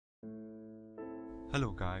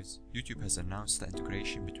Hello guys, YouTube has announced the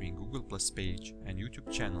integration between Google Plus page and YouTube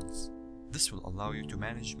channels. This will allow you to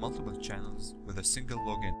manage multiple channels with a single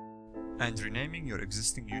login and renaming your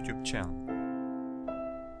existing YouTube channel.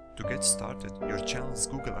 To get started, your channel's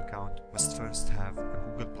Google account must first have a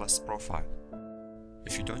Google Plus profile.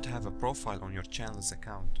 If you don't have a profile on your channel's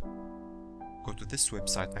account, go to this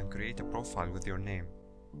website and create a profile with your name.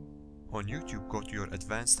 On YouTube, go to your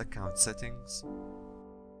advanced account settings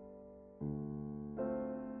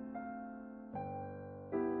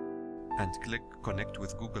and click Connect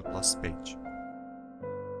with Google Plus page.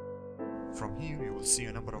 From here you will see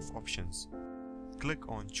a number of options. Click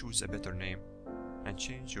on Choose a better name and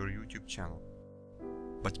change your YouTube channel.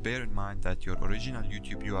 But bear in mind that your original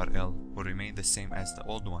YouTube URL will remain the same as the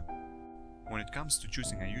old one. When it comes to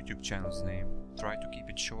choosing a YouTube channel's name, try to keep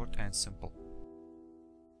it short and simple.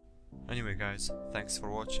 Anyway guys, thanks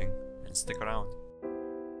for watching and stick around.